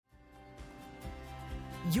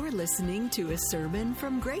You're listening to a sermon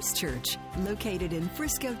from Grace Church, located in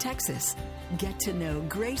Frisco, Texas. Get to know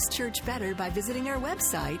Grace Church better by visiting our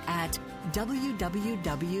website at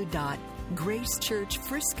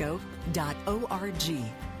www.gracechurchfrisco.org.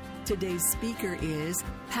 Today's speaker is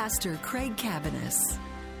Pastor Craig Cabanis.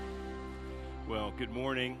 Well, good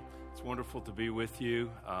morning. It's wonderful to be with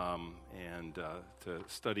you and to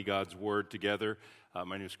study God's Word together.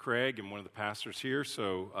 My name is Craig. I'm one of the pastors here,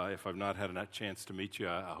 so if I've not had a chance to meet you,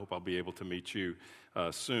 I hope I'll be able to meet you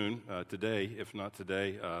soon, today, if not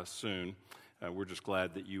today, soon. We're just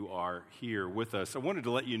glad that you are here with us. I wanted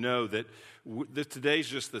to let you know that today's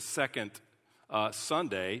just the second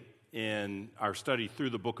Sunday in our study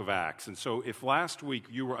through the book of Acts. And so if last week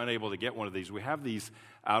you were unable to get one of these, we have these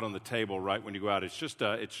out on the table right when you go out. It's just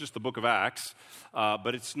the book of Acts,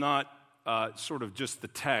 but it's not sort of just the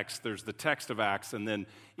text. There's the text of Acts, and then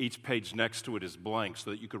each page next to it is blank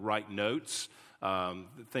so that you could write notes,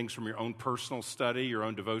 things from your own personal study, your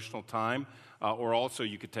own devotional time, or also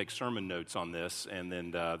you could take sermon notes on this, and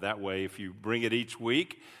then that way, if you bring it each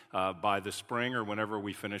week, by the spring or whenever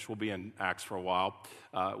we finish, we'll be in Acts for a while.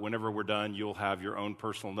 Whenever we're done, you'll have your own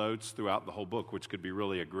personal notes throughout the whole book, which could be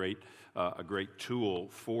really a great tool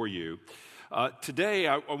for you. Today,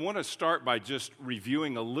 I want to start by just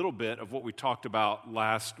reviewing a little bit of what we talked about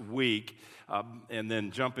last week, and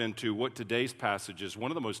then jump into what today's passage is.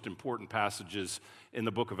 One of the most important passages in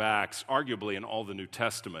the book of Acts, arguably in all the New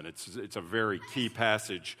Testament. It's a very key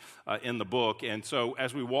passage in the book. And so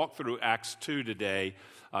as we walk through Acts 2 today,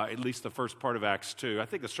 at least the first part of Acts 2, I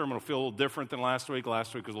think the sermon will feel a little different than last week.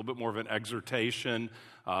 Last week was a little bit more of an exhortation.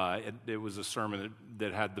 It was a sermon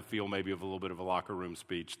that had the feel maybe of a little bit of a locker room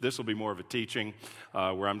speech. This will be more of a teaching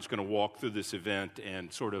where I'm just going to walk through this event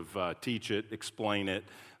and sort of teach it, explain it,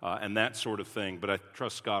 and that sort of thing. But I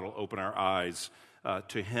trust God will open our eyes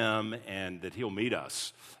to Him, and that He'll meet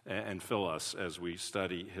us and fill us as we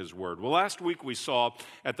study His Word. Well, last week we saw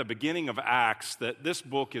at the beginning of Acts that this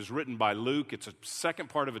book is written by Luke. It's a second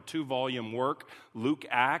part of a 2-volume work. Luke,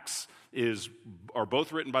 Acts are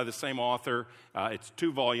both written by the same author. It's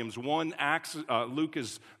 2 volumes. One, Luke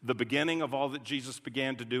is the beginning of all that Jesus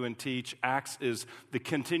began to do and teach. Acts is the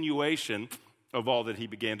continuation of all that He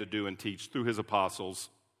began to do and teach through His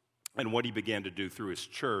apostles, and what He began to do through His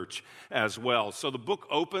church as well. So the book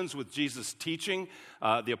opens with Jesus teaching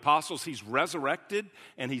the apostles. He's resurrected,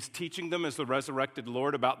 and He's teaching them as the resurrected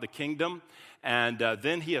Lord about the kingdom. And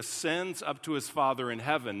then He ascends up to His Father in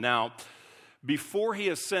heaven. Now, before He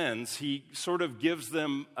ascends, He sort of gives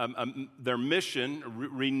them their mission,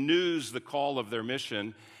 renews the call of their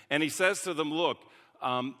mission. And He says to them, look,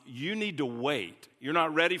 you need to wait. You're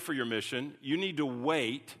not ready for your mission. You need to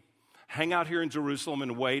wait. Hang out here in Jerusalem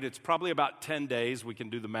and wait. It's probably about 10 days. We can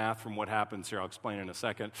do the math from what happens here. I'll explain in a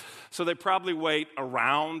second. So they probably wait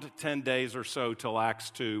around 10 days or so till Acts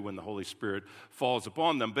 2 when the Holy Spirit falls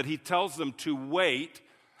upon them. But He tells them to wait,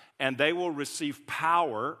 and they will receive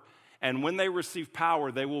power. And when they receive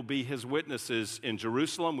power, they will be His witnesses in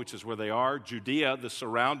Jerusalem, which is where they are, Judea, the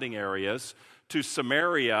surrounding areas, to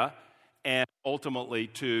Samaria, and ultimately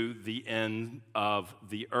to the end of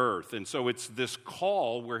the earth. And so it's this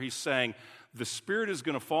call where He's saying, the Spirit is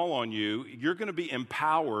going to fall on you, you're going to be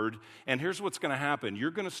empowered, and here's what's going to happen.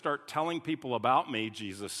 You're going to start telling people about me,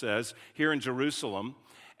 Jesus says, here in Jerusalem,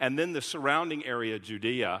 and then the surrounding area,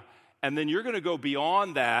 Judea, and then you're going to go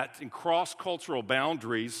beyond that and cross cultural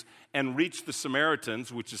boundaries and reach the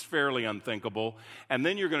Samaritans, which is fairly unthinkable. And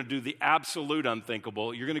then you're going to do the absolute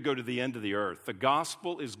unthinkable. You're going to go to the end of the earth. The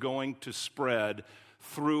gospel is going to spread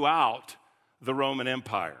throughout the Roman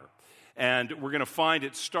Empire. And we're going to find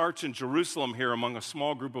it starts in Jerusalem here among a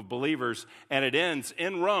small group of believers, and it ends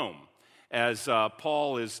in Rome as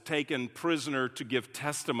Paul is taken prisoner to give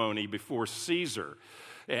testimony before Caesar.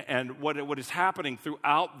 And what is happening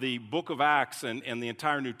throughout the book of Acts and the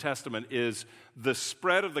entire New Testament is the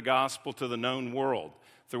spread of the gospel to the known world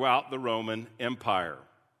throughout the Roman Empire.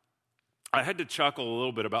 I had to chuckle a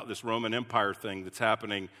little bit about this Roman Empire thing that's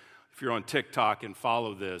happening. If you're on TikTok and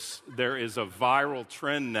follow this, there is a viral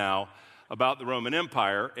trend now about the Roman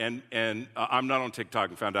Empire, and I'm not on TikTok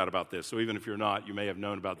and found out about this, so even if you're not, you may have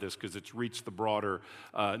known about this because it's reached the broader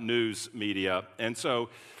news media. And so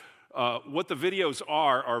what the videos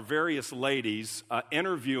are various ladies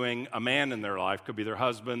interviewing a man in their life, could be their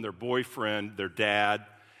husband, their boyfriend, their dad,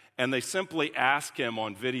 and they simply ask him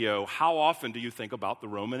on video, how often do you think about the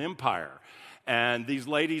Roman Empire? And these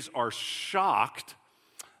ladies are shocked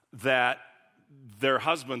that their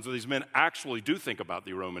husbands, or these men, actually do think about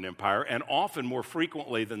the Roman Empire, and often more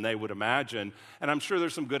frequently than they would imagine. And I'm sure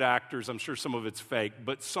there's some good actors. I'm sure some of it's fake,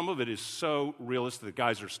 but some of it is so realistic that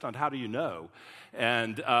guys are stunned. How do you know?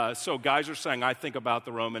 And so guys are saying, I think about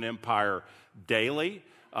the Roman Empire daily.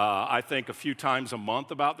 I think a few times a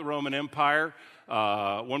month about the Roman Empire.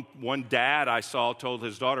 One dad I saw told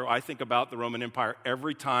his daughter, I think about the Roman Empire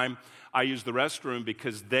every time I use the restroom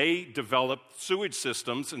because they developed sewage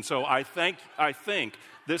systems, and so I think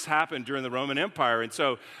this happened during the Roman Empire. And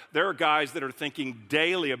so there are guys that are thinking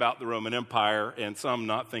daily about the Roman Empire, and some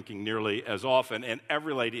not thinking nearly as often. And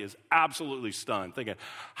every lady is absolutely stunned, thinking,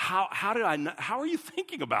 how are you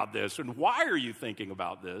thinking about this, and why are you thinking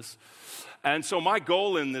about this? And so my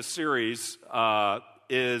goal in this series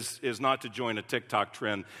is not to join a TikTok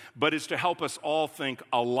trend, but is to help us all think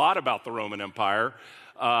a lot about the Roman Empire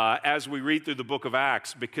as we read through the book of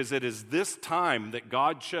Acts, because it is this time that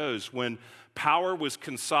God chose when power was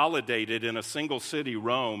consolidated in a single city,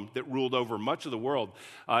 Rome, that ruled over much of the world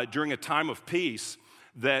during a time of peace,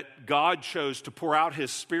 that God chose to pour out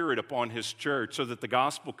his Spirit upon his church so that the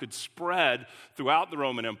gospel could spread throughout the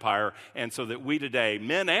Roman Empire, and so that we today,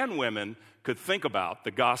 men and women, could think about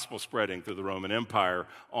the gospel spreading through the Roman Empire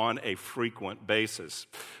on a frequent basis.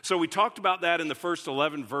 So we talked about that in the first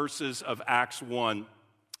 11 verses of Acts 1.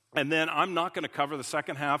 And then I'm not going to cover the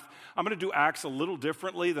second half. I'm going to do Acts a little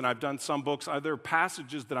differently than I've done some books. There are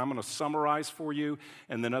passages that I'm going to summarize for you,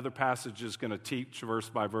 and then other passages going to teach verse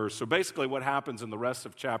by verse. So basically what happens in the rest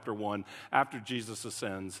of chapter 1 after Jesus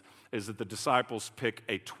ascends is that the disciples pick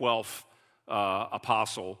a 12th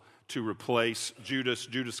apostle to replace Judas.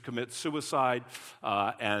 Judas commits suicide,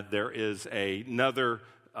 and there is another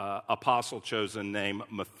apostle chosen named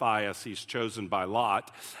Matthias. He's chosen by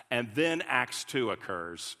lot. And then Acts 2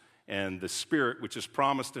 occurs, and the Spirit, which is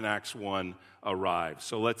promised in Acts 1, arrives.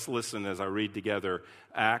 So let's listen as I read together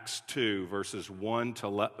Acts 2, verses 1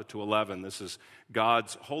 to 11. This is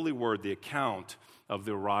God's holy word, the account of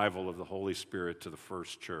the arrival of the Holy Spirit to the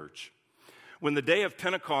first church. When the day of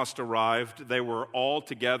Pentecost arrived, they were all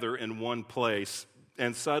together in one place.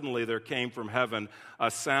 And suddenly there came from heaven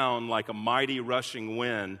a sound like a mighty rushing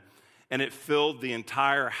wind, and it filled the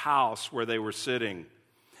entire house where they were sitting.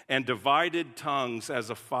 And divided tongues as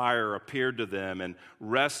a fire appeared to them and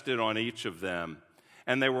rested on each of them.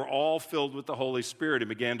 And they were all filled with the Holy Spirit and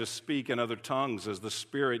began to speak in other tongues as the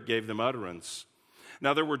Spirit gave them utterance.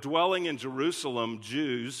 Now there were dwelling in Jerusalem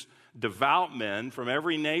Jews, devout men from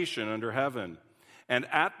every nation under heaven. And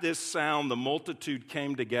at this sound the multitude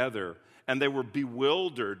came together, and they were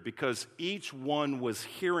bewildered because each one was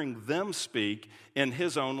hearing them speak in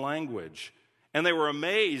his own language. And they were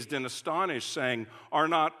amazed and astonished, saying, "Are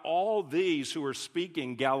not all these who are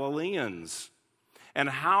speaking Galileans? And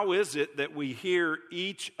how is it that we hear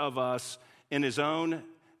each of us in his own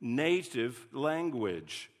native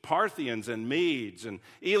language? Parthians and Medes and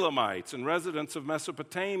Elamites and residents of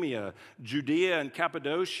Mesopotamia, Judea and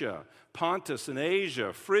Cappadocia, Pontus and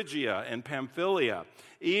Asia, Phrygia and Pamphylia,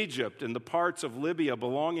 Egypt and the parts of Libya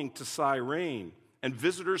belonging to Cyrene, and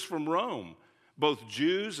visitors from Rome, both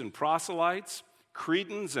Jews and proselytes,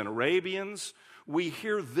 Cretans and Arabians. We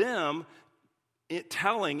hear them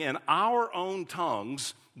telling in our own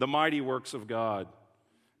tongues the mighty works of God."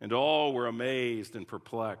 And all were amazed and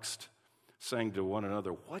perplexed, saying to one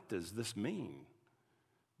another, "What does this mean?"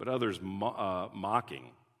 But others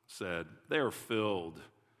mocking said, "They are filled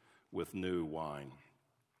with new wine."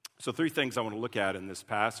 So 3 things I want to look at in this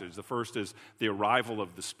passage. The first is the arrival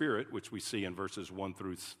of the Spirit, which we see in verses 1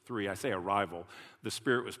 through 3. I say arrival. The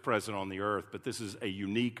Spirit was present on the earth, but this is a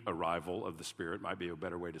unique arrival of the Spirit. Might be a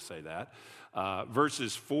better way to say that.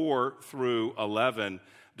 Verses 4 through 11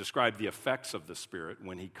 describe the effects of the Spirit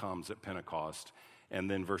when he comes at Pentecost.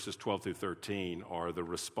 And then verses 12 through 13 are the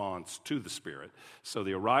response to the Spirit. So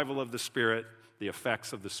the arrival of the Spirit, the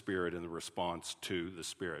effects of the Spirit, and the response to the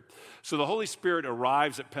Spirit. So the Holy Spirit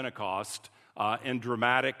arrives at Pentecost in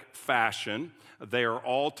dramatic fashion. They are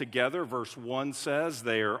all together. Verse 1 says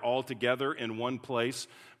they are all together in one place.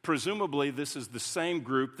 Presumably, this is the same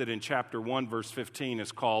group that in chapter 1, verse 15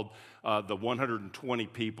 is called the 120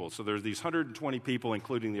 people. So there's these 120 people,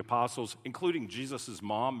 including the apostles, including Jesus'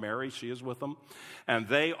 mom, Mary. She is with them. And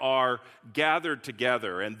they are gathered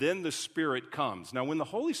together. And then the Spirit comes. Now, when the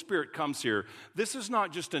Holy Spirit comes here, this is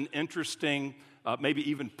not just an interesting, maybe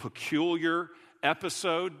even peculiar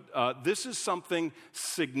episode, this is something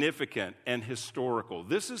significant and historical.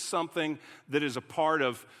 This is something that is a part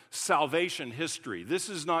of salvation history. This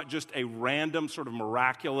is not just a random sort of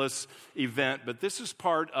miraculous event, but this is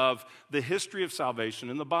part of the history of salvation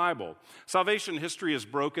in the Bible. Salvation history is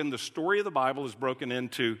broken. The story of the Bible is broken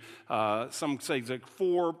into, some say, like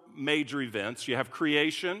 4 major events. You have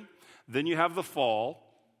creation, then you have the fall,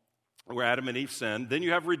 where Adam and Eve sinned. Then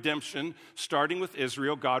you have redemption, starting with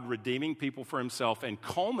Israel, God redeeming people for himself and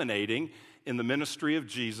culminating in the ministry of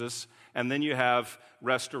Jesus. And then you have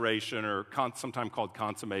restoration, or sometimes called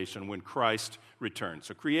consummation, when Christ returns.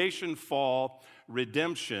 So creation, fall,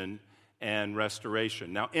 redemption, and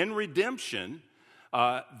restoration. Now, in redemption,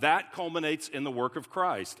 that culminates in the work of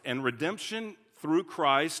Christ. And redemption through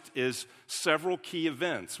Christ is several key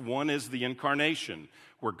events. One is the incarnation,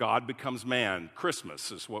 where God becomes man.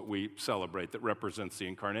 Christmas is what we celebrate that represents the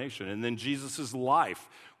incarnation. And then Jesus' life,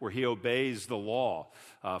 where he obeys the law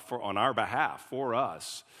on our behalf, for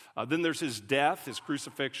us. Then there's his death, his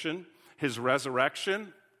crucifixion, his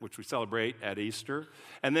resurrection, which we celebrate at Easter.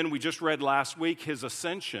 And then we just read last week his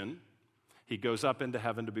ascension. He goes up into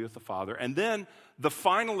heaven to be with the Father. And then the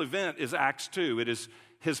final event is Acts 2. It is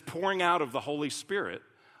his pouring out of the Holy Spirit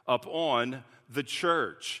upon the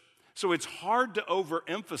church. So it's hard to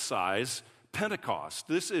overemphasize Pentecost.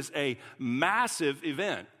 This is a massive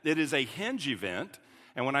event. It is a hinge event.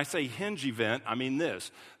 And when I say hinge event, I mean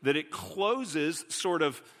this, that it closes sort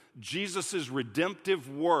of Jesus' redemptive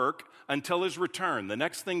work until his return. The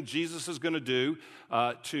next thing Jesus is going to do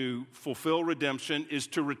to fulfill redemption is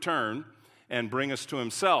to return and bring us to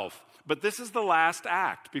himself. But this is the last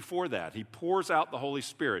act before that. He pours out the Holy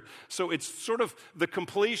Spirit. So it's sort of the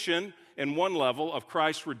completion in one level of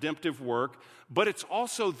Christ's redemptive work, but it's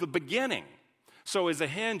also the beginning. So as a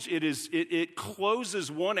hinge, it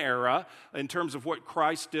closes one era in terms of what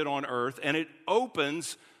Christ did on earth, and it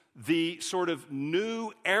opens the sort of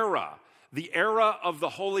new era, the era of the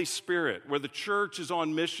Holy Spirit, where the church is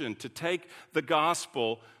on mission to take the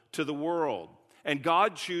gospel to the world. And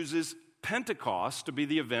God chooses Pentecost to be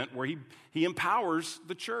the event where he empowers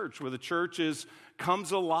the church, where the church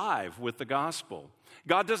comes alive with the gospel.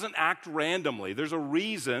 God doesn't act randomly. There's a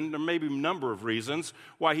reason, there may be a number of reasons,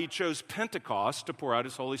 why he chose Pentecost to pour out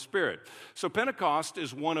his Holy Spirit. So Pentecost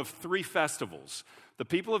is one of 3 festivals. The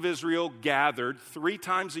people of Israel gathered 3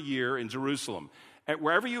 times a year in Jerusalem.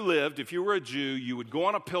 Wherever you lived, if you were a Jew, you would go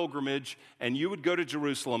on a pilgrimage and you would go to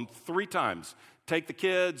Jerusalem 3 times. Take the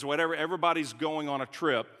kids, whatever, everybody's going on a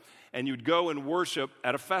trip, and you'd go and worship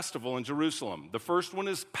at a festival in Jerusalem. The first one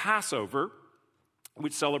is Passover,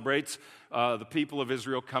 which celebrates the people of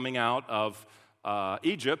Israel coming out of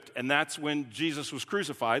Egypt, and that's when Jesus was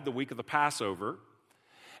crucified, the week of the Passover.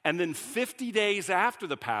 And then 50 days after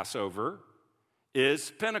the Passover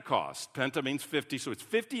is Pentecost. Penta means 50, so it's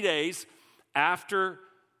 50 days after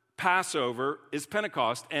Passover is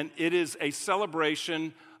Pentecost, and it is a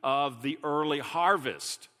celebration of the early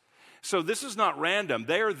harvest. So this is not random.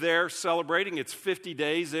 They are there celebrating. It's 50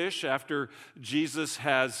 days-ish after Jesus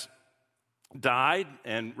has died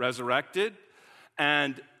and resurrected,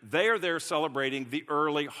 and they are there celebrating the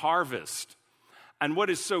early harvest. And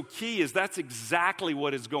what is so key is that's exactly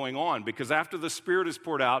what is going on, because after the Spirit is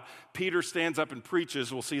poured out, Peter stands up and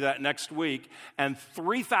preaches. We'll see that next week. And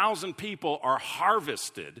 3,000 people are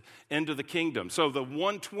harvested into the kingdom. So the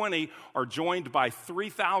 120 are joined by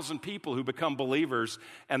 3,000 people who become believers,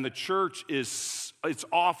 and the church it's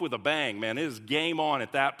off with a bang, man. It is game on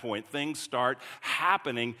at that point. Things start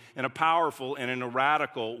happening in a powerful and in a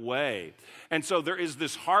radical way. And so there is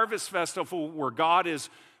this harvest festival where God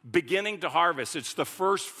is beginning to harvest. It's the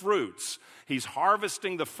first fruits. He's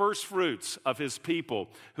harvesting the first fruits of his people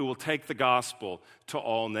who will take the gospel to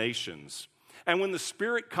all nations. And when the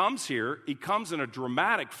Spirit comes here, he comes in a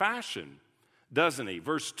dramatic fashion, doesn't he?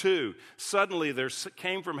 Verse 2, suddenly there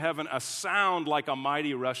came from heaven a sound like a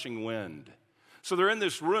mighty rushing wind. So they're in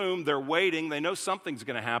this room, they're waiting, they know something's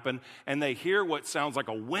going to happen, and they hear what sounds like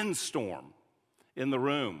a windstorm in the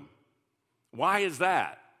room. Why is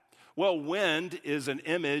that? Well, wind is an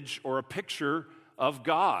image or a picture of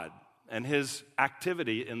God and his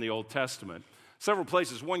activity in the Old Testament. Several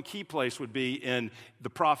places. One key place would be in the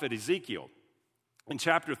prophet Ezekiel. In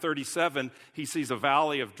chapter 37, he sees a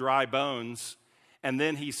valley of dry bones, and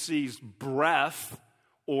then he sees breath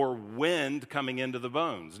or wind coming into the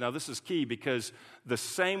bones. Now, this is key because the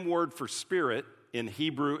same word for spirit in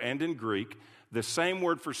Hebrew and in Greek, the same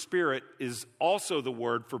word for spirit is also the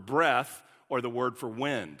word for breath or the word for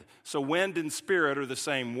wind. So wind and spirit are the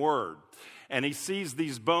same word. And he sees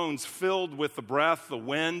these bones filled with the breath, the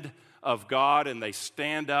wind of God, and they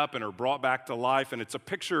stand up and are brought back to life. And it's a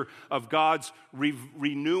picture of God's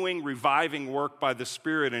renewing, reviving work by the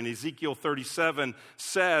Spirit. And Ezekiel 37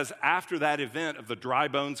 says, after that event of the dry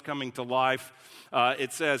bones coming to life,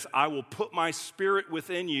 it says, I will put my Spirit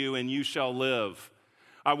within you, and you shall live.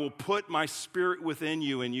 I will put my Spirit within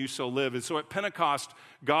you, and you shall live. And so at Pentecost,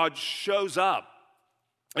 God shows up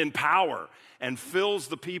in power and fills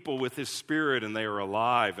the people with his Spirit, and they are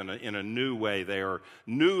alive in a new way. They are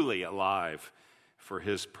newly alive for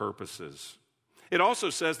his purposes. It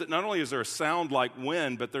also says that not only is there a sound like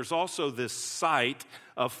wind, but there's also this sight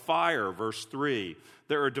of fire, verse 3.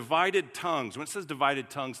 There are divided tongues. When it says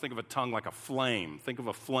divided tongues, think of a tongue like a flame. Think of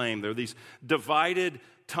a flame. There are these divided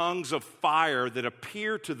tongues of fire that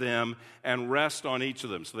appear to them and rest on each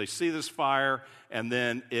of them. So they see this fire, and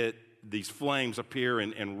then these flames appear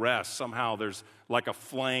and rest. Somehow there's like a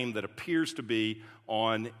flame that appears to be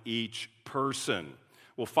on each person.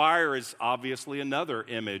 Well, fire is obviously another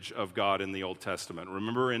image of God in the Old Testament.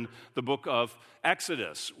 Remember in the book of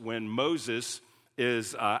Exodus, when Moses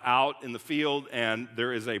is out in the field and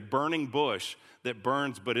there is a burning bush that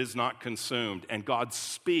burns but is not consumed, and God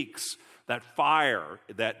speaks. That fire,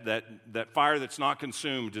 that fire that's not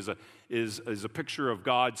consumed is a picture of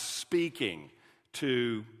God speaking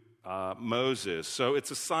to Moses. So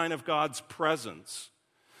it's a sign of God's presence.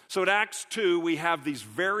 So at Acts 2, we have these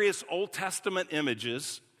various Old Testament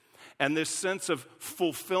images and this sense of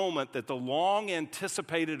fulfillment that the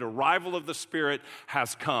long-anticipated arrival of the Spirit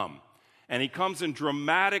has come. And he comes in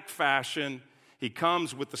dramatic fashion. He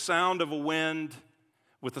comes with the sound of a wind,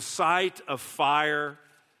 with the sight of fire,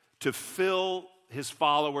 to fill his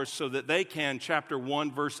followers so that they can, chapter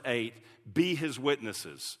 1, verse 8, be his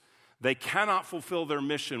witnesses. They cannot fulfill their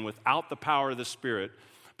mission without the power of the Spirit,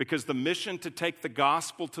 because the mission to take the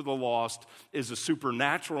gospel to the lost is a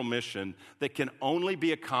supernatural mission that can only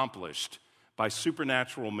be accomplished by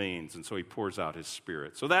supernatural means. And so he pours out his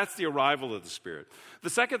Spirit. So that's the arrival of the Spirit. The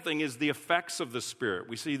second thing is the effects of the Spirit.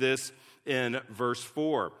 We see this in verse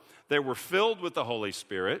 4. They were filled with the Holy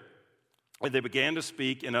Spirit, and they began to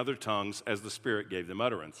speak in other tongues as the Spirit gave them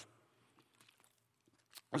utterance.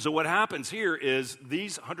 So what happens here is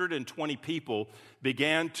these 120 people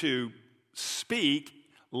began to speak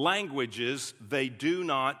languages they do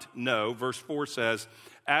not know. Verse 4 says,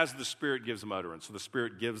 as the Spirit gives them utterance. So the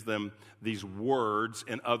Spirit gives them these words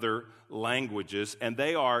in other languages. And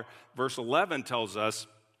they are, verse 11 tells us,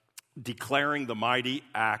 declaring the mighty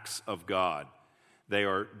acts of God. They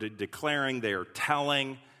are declaring, they are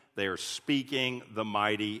telling, they are speaking the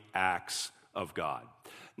mighty acts of God.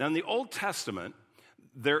 Now in the Old Testament,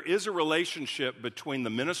 there is a relationship between the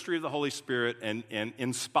ministry of the Holy Spirit and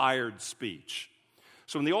inspired speech.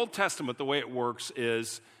 So in the Old Testament, the way it works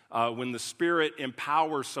is when the Spirit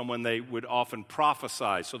empowers someone, they would often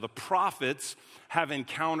prophesy. So the prophets have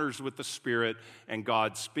encounters with the Spirit, and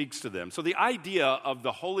God speaks to them. So the idea of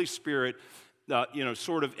the Holy Spirit,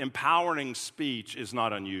 sort of empowering speech is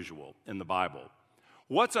not unusual in the Bible.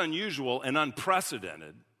 What's unusual and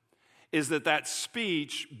unprecedented is that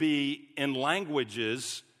speech be in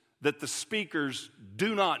languages that the speakers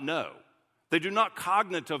do not know. They do not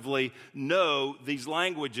cognitively know these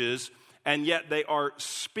languages, and yet they are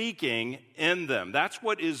speaking in them. That's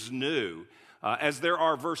what is new. As there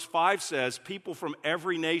are, verse 5 says, people from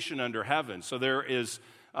every nation under heaven. So there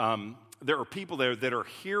are people there that are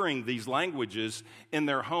hearing these languages in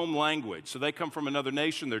their home language. So they come from another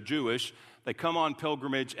nation, they're Jewish, they come on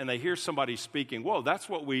pilgrimage, and they hear somebody speaking. Whoa, that's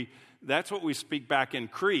what we speak back in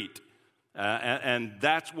Crete. And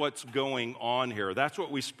that's what's going on here. That's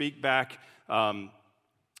what we speak back in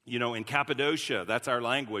Cappadocia. That's our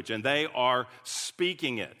language. And they are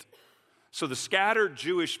speaking it. So the scattered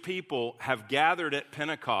Jewish people have gathered at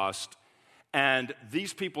Pentecost, and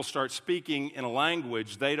these people start speaking in a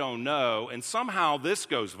language they don't know, and somehow this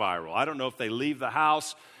goes viral. I don't know if they leave the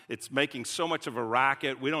house. It's making so much of a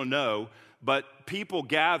racket. We don't know. But people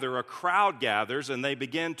gather, a crowd gathers, and they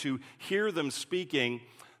begin to hear them speaking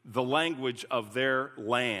the language of their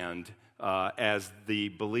land as the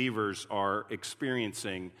believers are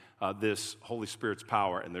experiencing this Holy Spirit's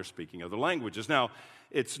power, and they're speaking other languages. Now,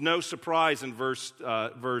 it's no surprise in verse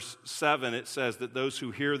 7, it says that those who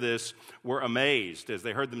hear this were amazed. As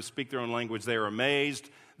they heard them speak their own language, they are amazed,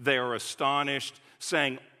 they are astonished,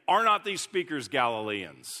 saying, "Are not these speakers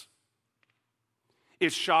Galileans?"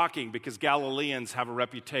 It's shocking because Galileans have a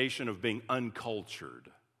reputation of being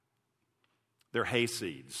uncultured. They're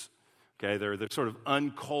hayseeds, okay? They're sort of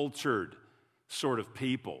uncultured sort of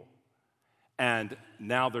people. And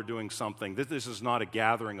now they're doing something. This is not a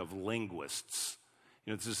gathering of linguists.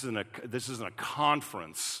 This isn't a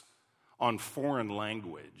conference on foreign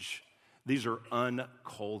language. These are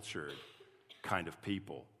uncultured kind of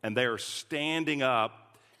people. And they are standing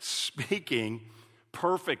up, speaking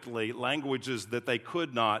perfectly languages that they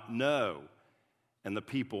could not know. And the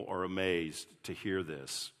people are amazed to hear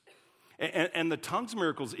this. And the tongues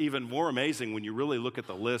miracle is even more amazing when you really look at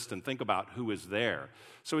the list and think about who is there.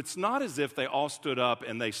 So it's not as if they all stood up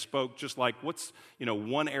and they spoke just like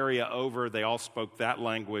one area over, they all spoke that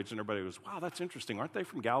language, and everybody goes, wow, that's interesting. Aren't they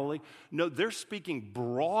from Galilee? No, they're speaking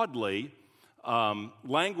broadly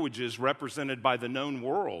languages represented by the known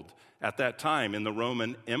world at that time in the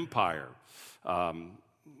Roman Empire.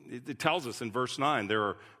 It tells us in verse 9, there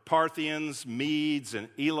are Parthians, Medes, and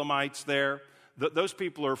Elamites there. Those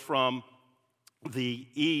people are from the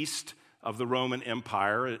east of the Roman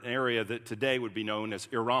Empire, an area that today would be known as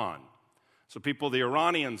Iran. So the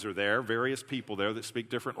Iranians are there, various people there that speak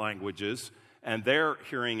different languages, and they're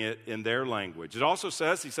hearing it in their language. It also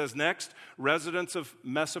says, he says next, residents of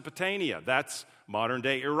Mesopotamia. That's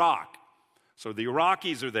modern-day Iraq. So the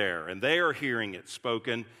Iraqis are there, and they are hearing it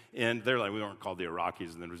spoken in their language. We weren't called the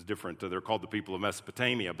Iraqis, and then it was different. They're called the people of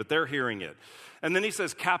Mesopotamia, but they're hearing it. And then he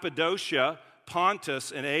says Cappadocia,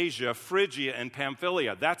 Pontus in Asia, Phrygia and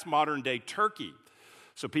Pamphylia. That's modern-day Turkey.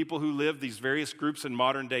 So people who live, these various groups in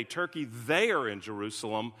modern-day Turkey, they are in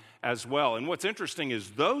Jerusalem as well. And what's interesting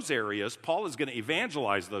is those areas, Paul is going to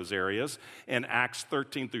evangelize those areas in Acts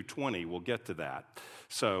 13 through 20. We'll get to that.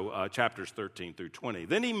 So chapters 13 through 20.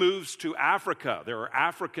 Then he moves to Africa. There are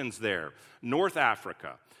Africans there, North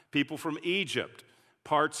Africa, people from Egypt,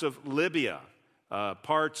 parts of Libya,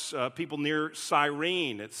 people near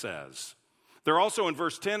Cyrene, it says. There also in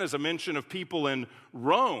verse 10 is a mention of people in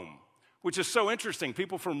Rome, which is so interesting.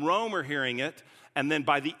 People from Rome are hearing it, and then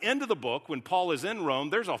by the end of the book, when Paul is in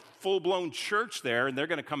Rome, there's a full-blown church there, and they're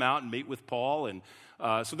going to come out and meet with Paul. And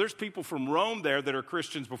so there's people from Rome there that are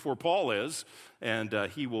Christians before Paul is, and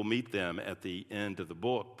he will meet them at the end of the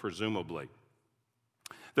book, presumably.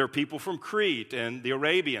 There are people from Crete and the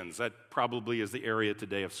Arabians. That probably is the area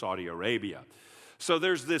today of Saudi Arabia. So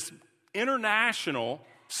there's this international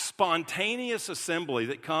spontaneous assembly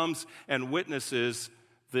that comes and witnesses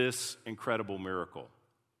this incredible miracle.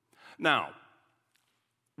 Now,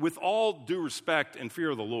 with all due respect and fear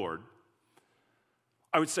of the Lord,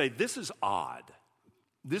 I would say this is odd.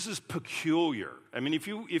 This is peculiar. I mean, if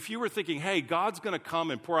you were thinking, hey, God's going to come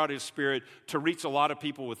and pour out his Spirit to reach a lot of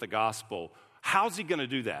people with the gospel, how's he going to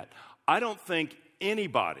do that? I don't think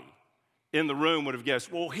anybody in the room would have guessed,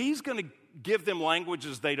 well, he's going to give them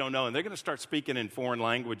languages they don't know, and they're going to start speaking in foreign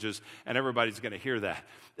languages, and everybody's going to hear that.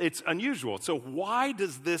 It's unusual. So why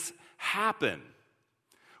does this happen?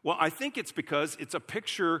 Well, I think it's because it's a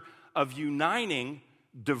picture of uniting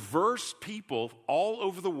diverse people all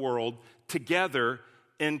over the world together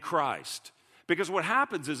in Christ. Because what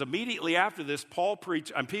happens is immediately after this,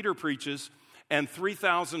 Peter preaches, and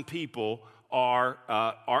 3,000 people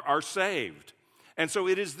are saved. And so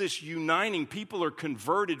it is this uniting. People are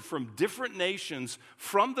converted from different nations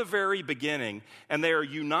from the very beginning, and they are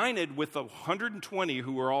united with the 120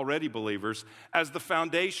 who are already believers as the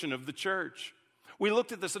foundation of the church. We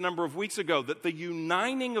looked at this a number of weeks ago, that the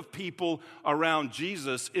uniting of people around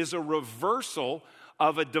Jesus is a reversal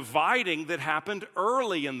of a dividing that happened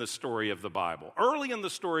early in the story of the Bible. Early in the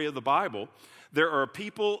story of the Bible, there are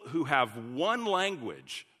people who have one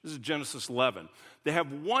language. This is Genesis 11. They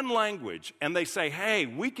have one language, and they say, hey,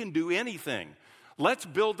 we can do anything. Let's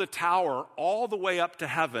build a tower all the way up to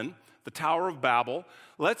heaven, the Tower of Babel.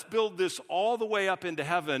 Let's build this all the way up into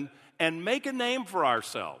heaven and make a name for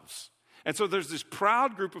ourselves. And so there's this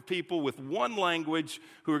proud group of people with one language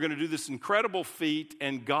who are going to do this incredible feat,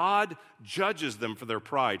 and God judges them for their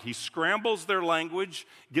pride. He scrambles their language,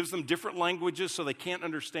 gives them different languages so they can't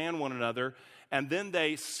understand one another, and then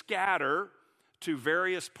they scatter to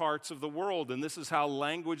various parts of the world. And this is how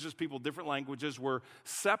different languages were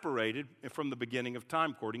separated from the beginning of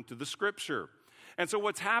time, according to the Scripture. And so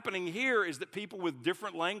what's happening here is that people with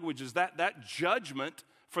different languages, that judgment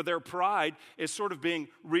for their pride is sort of being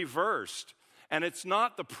reversed. And it's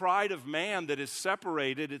not the pride of man that is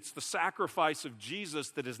separated, it's the sacrifice of Jesus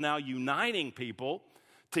that is now uniting people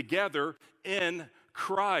together in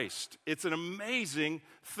Christ. It's an amazing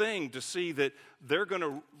thing to see that they're going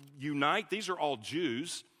to unite. These are all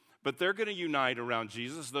Jews, but they're going to unite around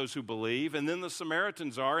Jesus, those who believe, and then the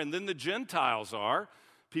Samaritans are, and then the Gentiles are,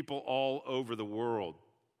 people all over the world.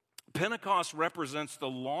 Pentecost represents the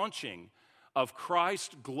launching of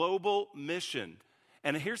Christ's global mission.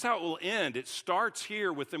 And here's how it will end. It starts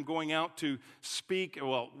here with them going out to speak.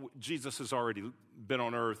 Well, Jesus has already been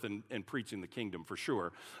on earth and preaching the kingdom for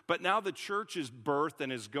sure. But now the church is birthed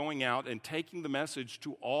and is going out and taking the message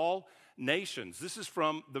to all nations. This is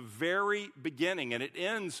from the very beginning, and it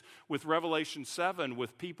ends with Revelation 7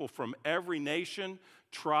 with people from every nation,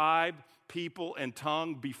 tribe, people, and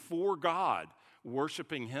tongue before God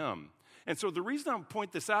worshiping him. And so the reason I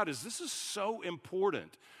point this out is this is so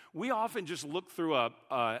important. We often just look through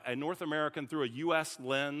a North American, through a U.S.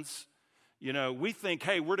 lens. You know, we think,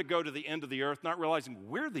 hey, we're to go to the end of the earth, not realizing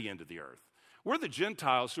we're the end of the earth. We're the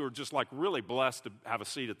Gentiles who are just like really blessed to have a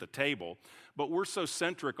seat at the table, but we're so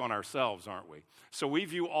centric on ourselves, aren't we? So we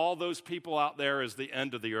view all those people out there as the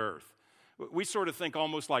end of the earth. We sort of think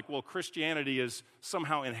almost like, well, Christianity is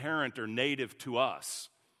somehow inherent or native to us.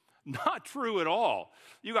 Not true at all.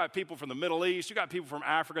 You got people from the Middle East, you got people from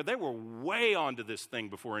Africa. They were way onto this thing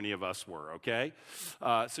before any of us were, okay?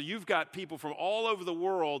 So you've got people from all over the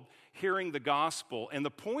world hearing the gospel. And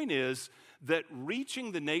the point is that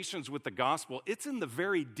reaching the nations with the gospel, it's in the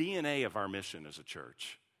very DNA of our mission as a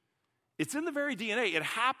church. It's in the very DNA. It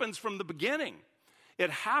happens from the beginning. It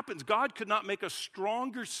happens. God could not make a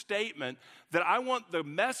stronger statement that I want the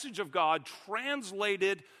message of God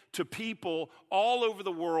translated to people all over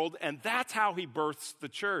the world, and that's how he births the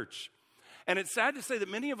church. And it's sad to say that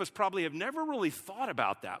many of us probably have never really thought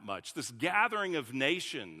about that much, this gathering of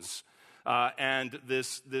nations and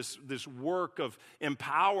this work of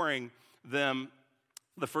empowering them,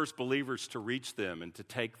 the first believers, to reach them and to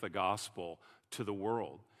take the gospel to the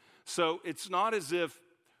world. So it's not as if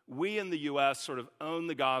we in the U.S. sort of own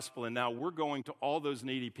the gospel and now we're going to all those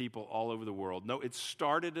needy people all over the world. No, it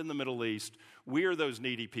started in the Middle East. We are those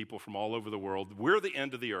needy people from all over the world. We're the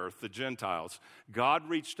end of the earth, the Gentiles. God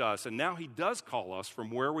reached us, and now he does call us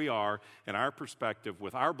from where we are in our perspective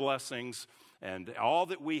with our blessings and all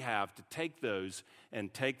that we have to take those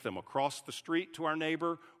and take them across the street to our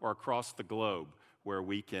neighbor or across the globe where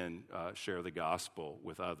we can share the gospel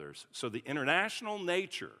with others. So the international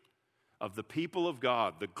nature of the people of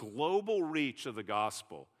God, the global reach of the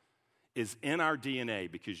gospel, is in our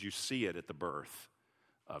DNA because you see it at the birth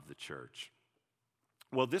of the church.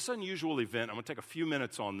 Well, this unusual event, I'm going to take a few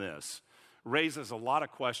minutes on this, raises a lot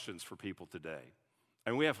of questions for people today.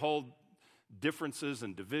 And we have whole differences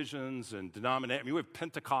and divisions and denominations. I mean, we have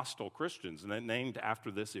Pentecostal Christians, and they're named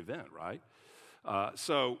after this event, right?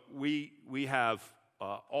 So we have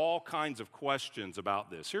all kinds of questions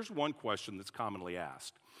about this. Here's one question that's commonly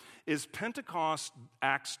asked. Is Pentecost,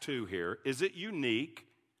 Acts 2 here, is it unique,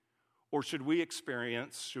 or should we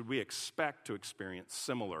expect to experience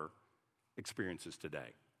similar experiences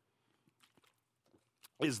today?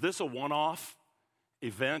 Is this a one-off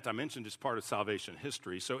event? I mentioned it's part of salvation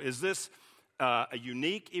history. So is this a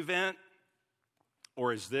unique event,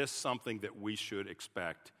 or is this something that we should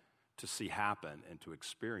expect to see happen and to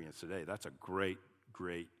experience today? That's a great,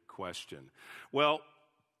 great question. Well,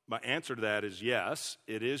 my answer to that is yes,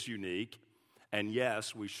 it is unique, and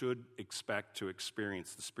yes, we should expect to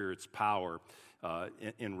experience the Spirit's power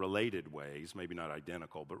in related ways, maybe not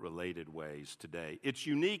identical, but related ways today. It's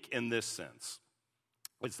unique in this sense.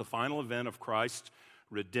 It's the final event of Christ's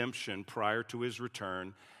redemption prior to his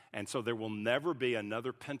return, and so there will never be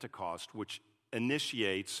another Pentecost which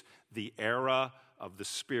initiates the era of the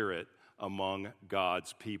Spirit among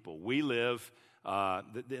God's people. We live,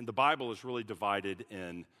 the Bible is really divided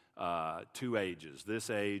in two ages, this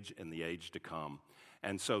age and the age to come.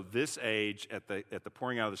 And so this age, at the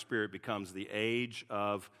pouring out of the Spirit, becomes the age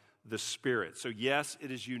of the Spirit. So yes,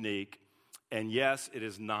 it is unique, and yes, it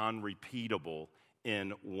is non-repeatable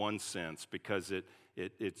in one sense, because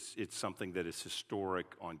it's something that is historic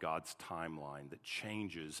on God's timeline that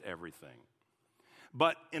changes everything.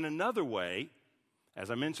 But in another way,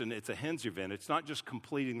 as I mentioned, it's a Hens event. It's not just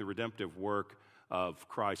completing the redemptive work of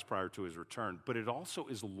Christ prior to his return, but it also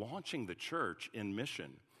is launching the church in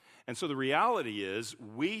mission. And so the reality is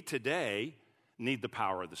we today need the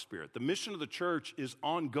power of the Spirit. The mission of the church is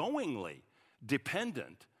ongoingly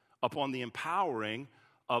dependent upon the empowering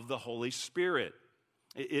of the Holy Spirit.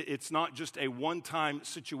 It's not just a one-time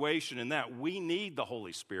situation in that we need the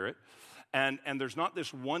Holy Spirit, and there's not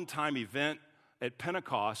this one-time event at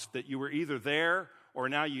Pentecost that you were either there or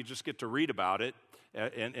now you just get to read about it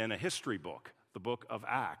in a history book, the book of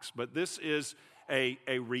Acts. But this is a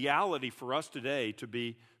reality for us today, to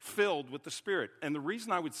be filled with the Spirit. And the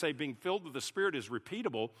reason I would say being filled with the Spirit is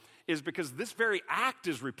repeatable is because this very act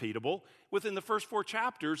is repeatable within the first 4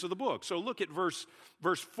 chapters of the book. So look at verse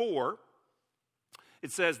 4.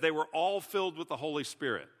 It says, they were all filled with the Holy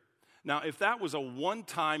Spirit. Now, if that was a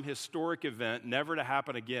one-time historic event, never to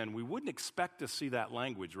happen again, we wouldn't expect to see that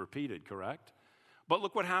language repeated, correct? But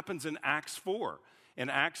look what happens in Acts 4. In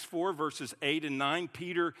Acts 4, verses 8 and 9,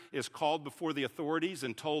 Peter is called before the authorities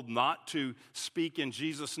and told not to speak in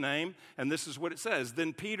Jesus' name. And this is what it says.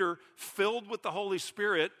 Then Peter, filled with the Holy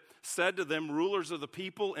Spirit, said to them, rulers of the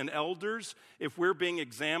people and elders, if we're being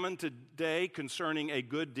examined today concerning a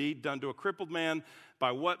good deed done to a crippled man,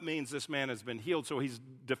 by what means this man has been healed? So he's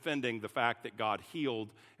defending the fact that God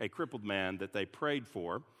healed a crippled man that they prayed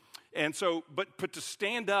for. And so, but to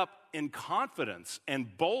stand up in confidence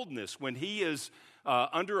and boldness when he is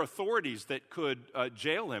under authorities that could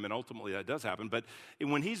jail him, and ultimately that does happen, but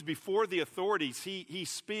when he's before the authorities, he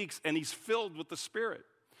speaks and he's filled with the Spirit.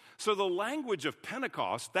 So the language of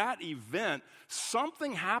Pentecost, that event,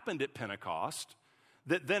 something happened at Pentecost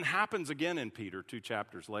that then happens again in Peter 2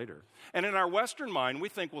 chapters later. And in our Western mind, we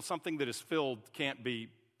think, well, something that is filled can't be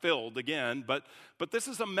filled again, but this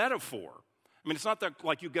is a metaphor. I mean, it's not that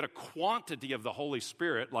like you get a quantity of the Holy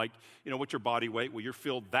Spirit, like, what's your body weight? Well, you're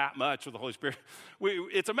filled that much with the Holy Spirit.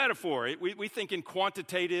 It's a metaphor. We think in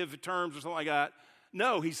quantitative terms or something like that.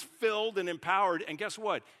 No, he's filled and empowered, and guess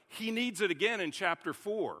what? He needs it again in chapter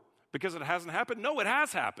 4 because it hasn't happened. No, it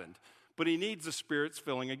has happened, but he needs the Spirit's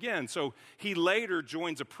filling again. So he later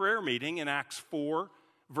joins a prayer meeting in Acts 4,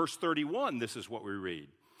 verse 31. This is what we read.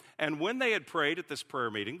 And when they had prayed at this prayer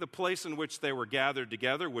meeting, the place in which they were gathered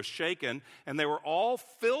together was shaken, and they were all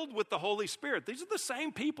filled with the Holy Spirit. These are the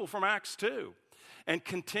same people from Acts 2, and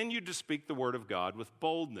continued to speak the word of God with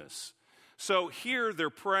boldness. So here they're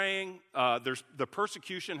praying. The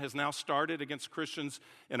persecution has now started against Christians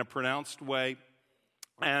in a pronounced way,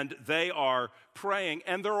 and they are praying,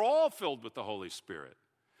 and they're all filled with the Holy Spirit.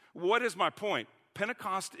 What is my point?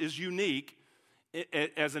 Pentecost is unique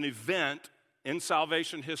as an event in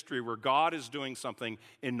salvation history where God is doing something,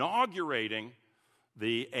 inaugurating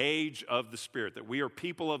the age of the Spirit, that we are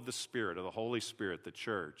people of the Spirit, of the Holy Spirit, the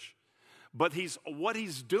church. But what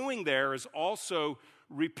he's doing there is also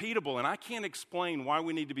repeatable, and I can't explain why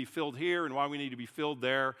we need to be filled here and why we need to be filled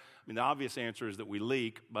there. I mean, the obvious answer is that we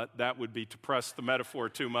leak, but that would be to press the metaphor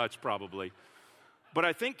too much probably. But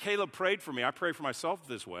I think Caleb prayed for me. I pray for myself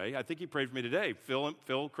this way. I think he prayed for me today.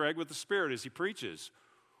 Fill Craig with the Spirit as he preaches.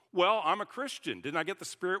 Well, I'm a Christian. Didn't I get the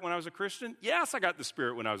Spirit when I was a Christian? Yes, I got the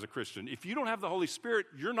Spirit when I was a Christian. If you don't have the Holy Spirit,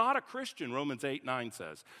 you're not a Christian, Romans 8:9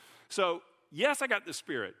 says. So, yes, I got the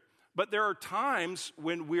Spirit. But there are times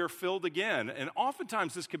when we are filled again. And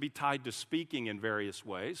oftentimes this can be tied to speaking in various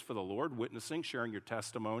ways for the Lord, witnessing, sharing your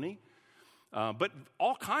testimony. But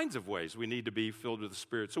all kinds of ways we need to be filled with the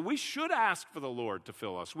Spirit. So we should ask for the Lord to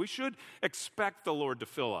fill us. We should expect the Lord to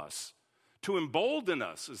fill us, to embolden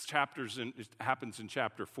us, as it happens in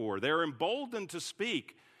chapter 4. They're emboldened to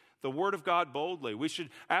speak the word of God boldly. We should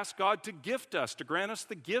ask God to gift us, to grant us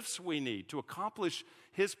the gifts we need to accomplish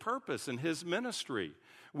his purpose and his ministry.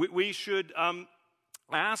 We should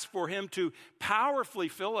ask for him to powerfully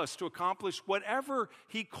fill us to accomplish whatever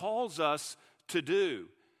he calls us to do.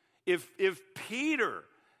 If Peter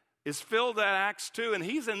is filled at Acts 2, and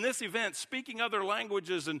he's in this event speaking other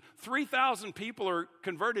languages, and 3,000 people are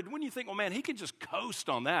converted, wouldn't you think, well, man, he could just coast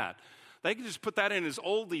on that. They can just put that in his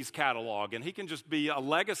oldies catalog, and he can just be a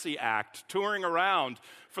legacy act touring around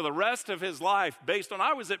for the rest of his life based on,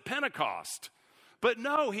 I was at Pentecost. But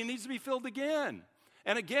no, he needs to be filled again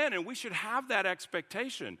and again, and we should have that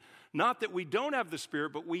expectation. Not that we don't have the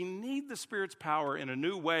Spirit, but we need the Spirit's power in a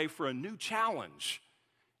new way for a new challenge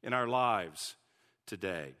in our lives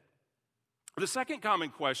today. The second common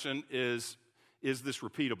question is this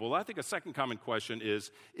repeatable? I think a second common question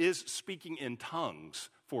is speaking in tongues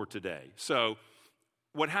for today? So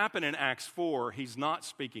what happened in Acts 4, he's not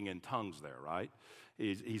speaking in tongues there, right?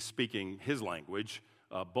 He's speaking his language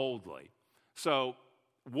boldly. So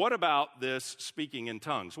what about this speaking in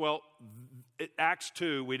tongues? Well, Acts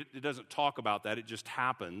 2, it doesn't talk about that. It just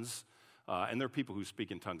happens. And there are people who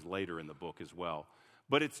speak in tongues later in the book as well.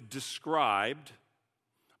 But it's described,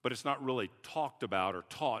 but it's not really talked about or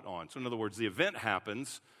taught on. So in other words, the event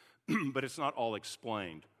happens, but it's not all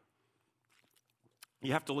explained.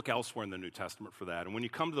 You have to look elsewhere in the New Testament for that. And when you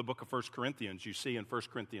come to the book of 1 Corinthians, you see in 1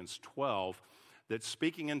 Corinthians 12 that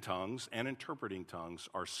speaking in tongues and interpreting tongues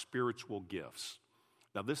are spiritual gifts.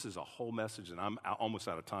 Now, this is a whole message, and I'm almost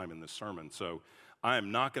out of time in this sermon, so I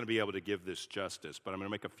am not going to be able to give this justice, but I'm going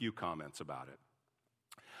to make a few comments about it.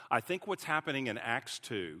 I think what's happening in Acts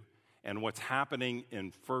 2 and what's happening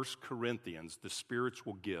in 1 Corinthians, the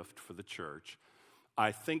spiritual gift for the church,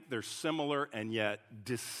 I think they're similar and yet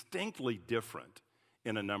distinctly different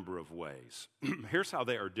in a number of ways. Here's how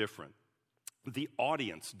they are different. The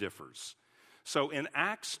audience differs. So in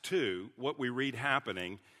Acts 2, what we read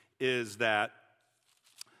happening is that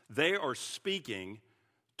they are speaking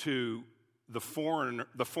to the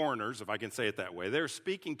foreigners, if I can say it that way. They're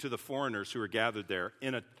speaking to the foreigners who are gathered there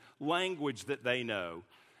in a language that they know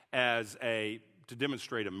to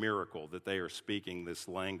demonstrate a miracle that they are speaking this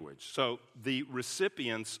language. So the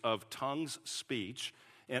recipients of tongues speech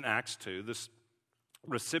in Acts 2, the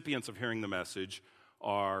recipients of hearing the message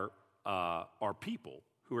are people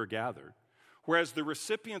who are gathered. Whereas the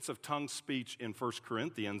recipients of tongue speech in 1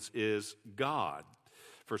 Corinthians is God.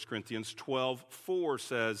 1 Corinthians 12:4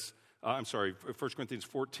 says, 1 Corinthians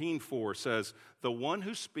 14:4 says, the one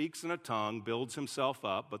who speaks in a tongue builds himself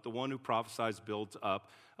up, but the one who prophesies builds up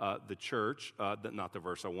the church. Not the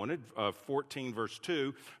verse I wanted. 14 verse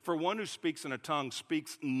 2, for one who speaks in a tongue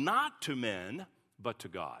speaks not to men, but to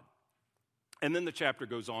God. And then the chapter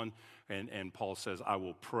goes on, and Paul says, I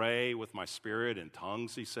will pray with my spirit in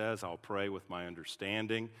tongues, he says. I'll pray with my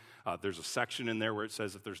understanding. There's a section in there where it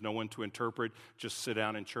says if there's no one to interpret, just sit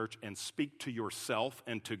down in church and speak to yourself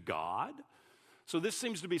and to God. So this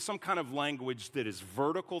seems to be some kind of language that is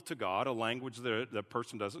vertical to God, a language that the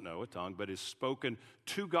person doesn't know, a tongue, but is spoken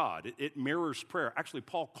to God. It mirrors prayer. Actually,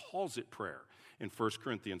 Paul calls it prayer in 1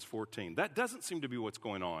 Corinthians 14. That doesn't seem to be what's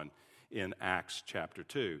going on in Acts chapter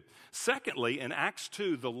 2. Secondly, in Acts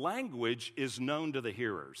 2, the language is known to the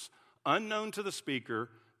hearers. Unknown to the speaker,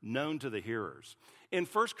 known to the hearers. In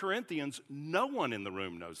 1 Corinthians, no one in the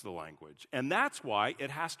room knows the language, and that's why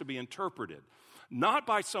it has to be interpreted. Not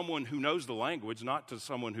by someone who knows the language, not to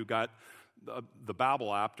someone who got the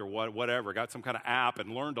Babbel app or whatever, got some kind of app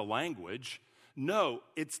and learned a language. No,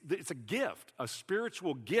 it's a gift, a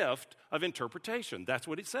spiritual gift of interpretation. That's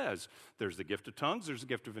what it says. There's the gift of tongues, there's the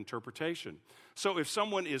gift of interpretation. So if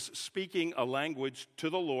someone is speaking a language to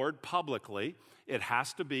the Lord publicly, it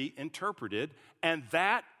has to be interpreted, and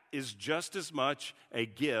that is just as much a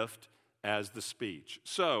gift as the speech.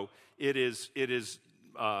 So it is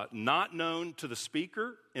not known to the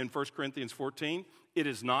speaker in 1 Corinthians 14. It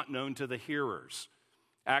is not known to the hearers.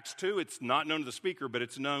 Acts 2, it's not known to the speaker, but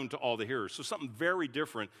it's known to all the hearers. So something very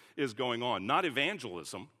different is going on. Not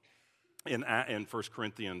evangelism in 1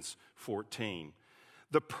 Corinthians 14.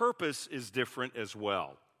 The purpose is different as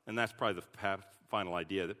well. And that's probably the final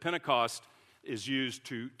idea, that Pentecost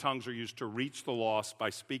tongues are used to reach the lost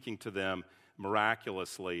by speaking to them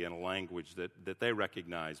miraculously in a language that they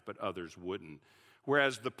recognize, but others wouldn't.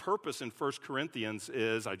 Whereas the purpose in 1 Corinthians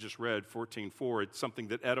is, I just read 14:4, it's something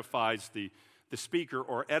that edifies the speaker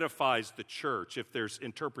or edifies the church. If there's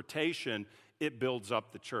interpretation, it builds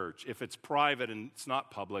up the church. If it's private and it's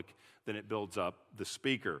not public, then it builds up the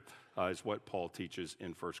speaker, is what Paul teaches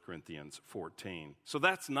in 1 Corinthians 14. So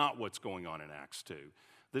that's not what's going on in Acts 2.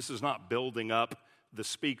 This is not building up the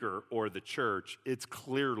speaker or the church. It's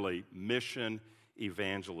clearly mission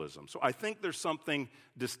evangelism. So I think there's something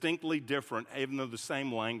distinctly different, even though the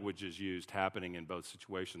same language is used, happening in both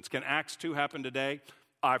situations. Can Acts 2 happen today?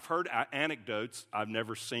 I've heard anecdotes. I've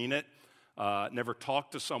never seen it, never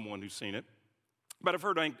talked to someone who's seen it. But I've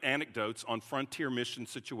heard anecdotes on frontier mission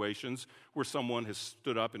situations where someone has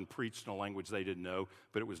stood up and preached in a language they didn't know,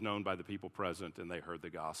 but it was known by the people present and they heard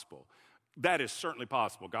the gospel. That is certainly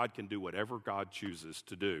possible. God can do whatever God chooses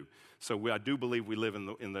to do. So I do believe we live in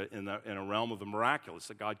a realm of the miraculous,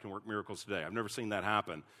 that God can work miracles today. I've never seen that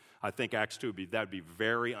happen. I think Acts 2 that'd be a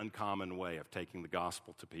very uncommon way of taking the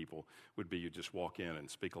gospel to people, would be you just walk in and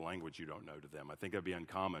speak a language you don't know to them. I think that'd be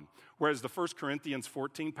uncommon. Whereas the 1 Corinthians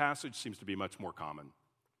 14 passage seems to be much more common.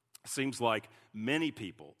 Seems like many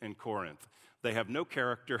people in Corinth, they have no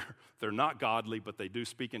character, they're not godly, but they do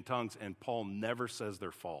speak in tongues, and Paul never says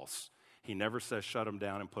they're false. He never says shut them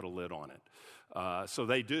down and put a lid on it. So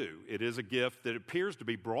they do. It is a gift that appears to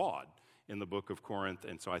be broad in the book of Corinth,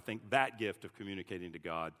 and so I think that gift of communicating to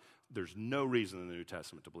God, there's no reason in the New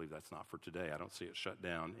Testament to believe that's not for today. I don't see it shut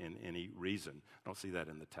down in any reason. I don't see that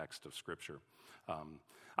in the text of Scripture.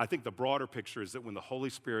 I think the broader picture is that when the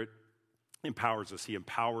Holy Spirit empowers us, He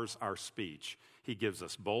empowers our speech. He gives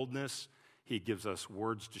us boldness. He gives us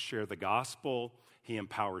words to share the gospel. He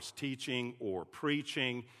empowers teaching or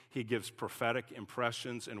preaching. He gives prophetic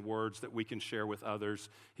impressions and words that we can share with others.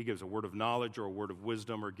 He gives a word of knowledge or a word of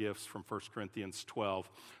wisdom or gifts from 1 Corinthians 12.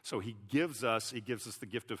 So He gives us the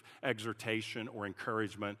gift of exhortation or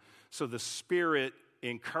encouragement. So the Spirit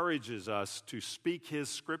encourages us to speak His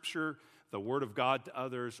Scripture, the Word of God, to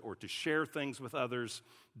others, or to share things with others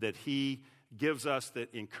that He gives us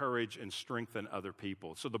that encourage and strengthen other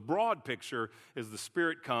people. So the broad picture is the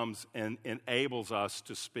Spirit comes and enables us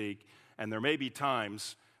to speak, and there may be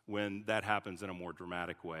times when that happens in a more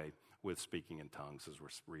dramatic way with speaking in tongues, as we're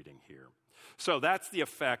reading here. So that's the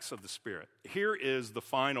effects of the Spirit. Here is the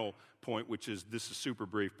final point, which is, this is super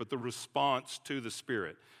brief, but the response to the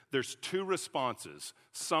Spirit. There's two responses.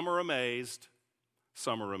 Some are amazed,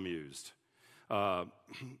 some are amused.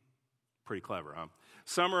 Pretty clever, huh?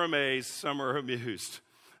 Some are amazed, some are amused.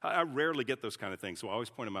 I rarely get those kind of things, so I always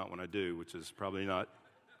point them out when I do, which is probably not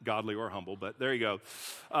godly or humble, but there you go.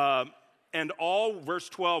 And all, verse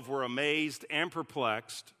 12, were amazed and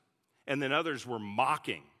perplexed, and then others were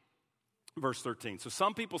mocking. Verse 13. So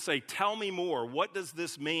some people say, tell me more. What does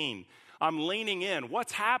this mean? I'm leaning in.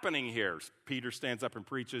 What's happening here? Peter stands up and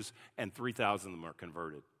preaches, and 3,000 of them are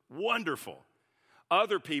converted. Wonderful.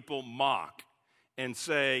 Other people mock and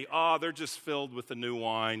say, oh, they're just filled with the new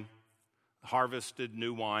wine, harvested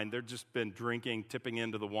new wine. They've just been drinking, tipping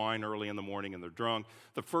into the wine early in the morning, and they're drunk.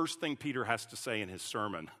 The first thing Peter has to say in his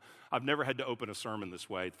sermon, I've never had to open a sermon this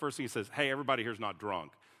way. The first thing he says, hey, everybody here's not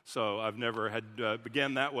drunk. So I've never had to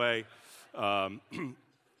begin that way.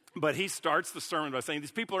 But he starts the sermon by saying,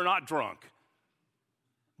 these people are not drunk.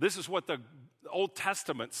 This is what the Old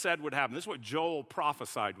Testament said would happen. This is what Joel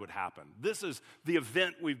prophesied would happen. This is the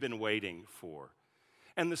event we've been waiting for.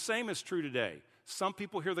 And the same is true today. Some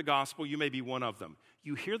people hear the gospel, you may be one of them.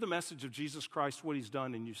 You hear the message of Jesus Christ, what he's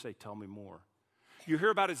done, and you say, tell me more. You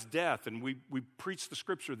hear about his death, and we preach the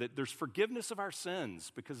scripture that there's forgiveness of our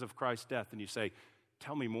sins because of Christ's death, and you say,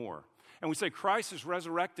 tell me more. And we say, Christ is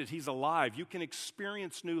resurrected, he's alive. You can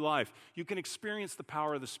experience new life. You can experience the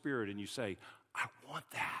power of the Spirit, and you say, I want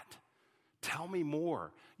that. Tell me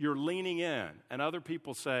more. You're leaning in. And other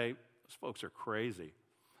people say, those folks are crazy.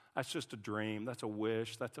 That's just a dream. That's a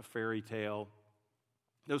wish. That's a fairy tale.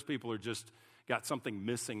 Those people are just got something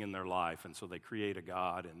missing in their life, and so they create a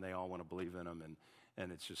God, and they all want to believe in him,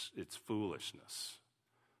 and it's foolishness.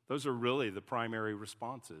 Those are really the primary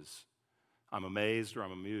responses. I'm amazed or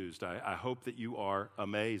I'm amused. I hope that you are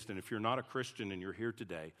amazed, and if you're not a Christian and you're here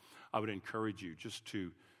today, I would encourage you just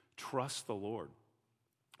to trust the Lord,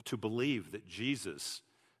 to believe that Jesus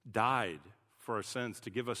died for our sins, to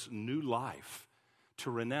give us new life,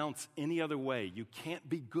 to renounce any other way. You can't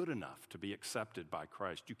be good enough to be accepted by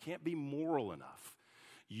Christ. You can't be moral enough.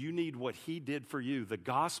 You need what he did for you. The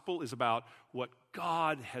gospel is about what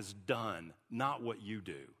God has done, not what you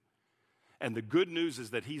do. And the good news is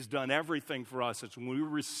that he's done everything for us. It's when we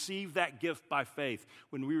receive that gift by faith,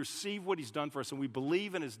 when we receive what he's done for us and we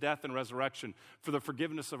believe in his death and resurrection for the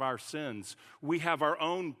forgiveness of our sins, we have our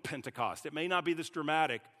own Pentecost. It may not be this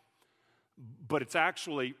dramatic, but it's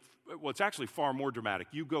actually far more dramatic.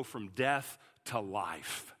 You go from death to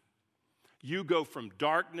life. You go from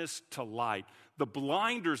darkness to light. The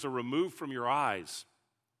blinders are removed from your eyes.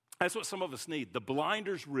 That's what some of us need. The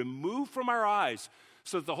blinders removed from our eyes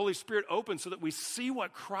so that the Holy Spirit opens so that we see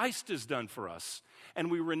what Christ has done for us. And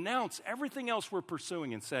we renounce everything else we're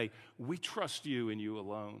pursuing and say, we trust you and you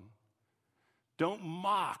alone. Don't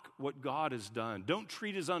mock what God has done. Don't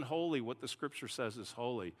treat as unholy what the Scripture says is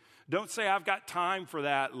holy. Don't say, I've got time for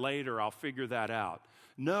that later, I'll figure that out.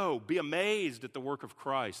 No, be amazed at the work of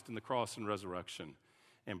Christ in the cross and resurrection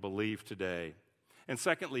and believe today. And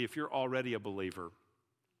secondly, if you're already a believer,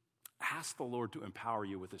 ask the Lord to empower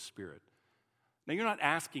you with his Spirit. Now, you're not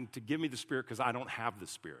asking to give me the Spirit because I don't have the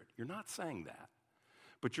Spirit. You're not saying that.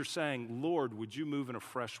 But you're saying, Lord, would you move in a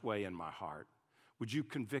fresh way in my heart? Would you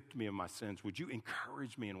convict me of my sins? Would you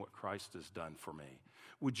encourage me in what Christ has done for me?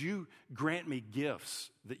 Would you grant me gifts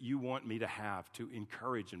that you want me to have to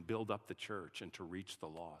encourage and build up the church and to reach the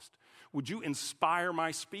lost? Would you inspire my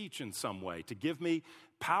speech in some way to give me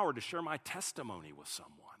power to share my testimony with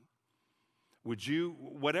someone? Would you,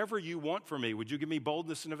 whatever you want from me, would you give me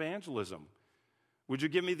boldness in evangelism? Would you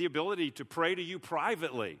give me the ability to pray to you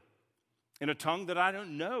privately in a tongue that I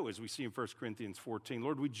don't know, as we see in 1 Corinthians 14?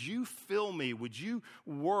 Lord, would you fill me? Would you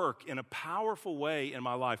work in a powerful way in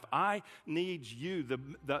my life? I need you. The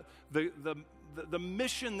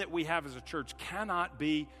mission that we have as a church cannot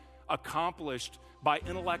be accomplished by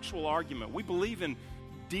intellectual argument. We believe in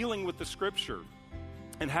dealing with the Scripture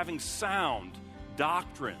and having sound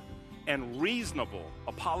doctrine and reasonable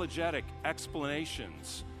apologetic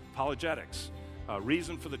explanations, apologetics,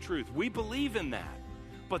 reason for the truth. We believe in that.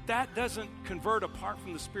 But that doesn't convert apart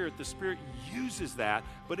from the Spirit. The Spirit uses that,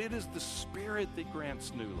 but it is the Spirit that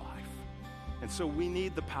grants new life. And so we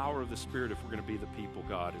need the power of the Spirit if we're going to be the people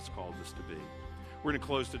God has called us to be. We're going to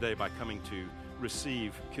close today by coming to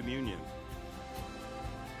receive communion.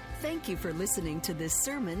 Thank you for listening to this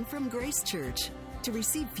sermon from Grace Church. To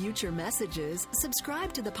receive future messages,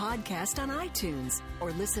 subscribe to the podcast on iTunes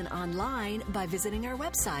or listen online by visiting our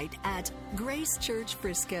website at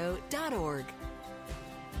gracechurchfrisco.org.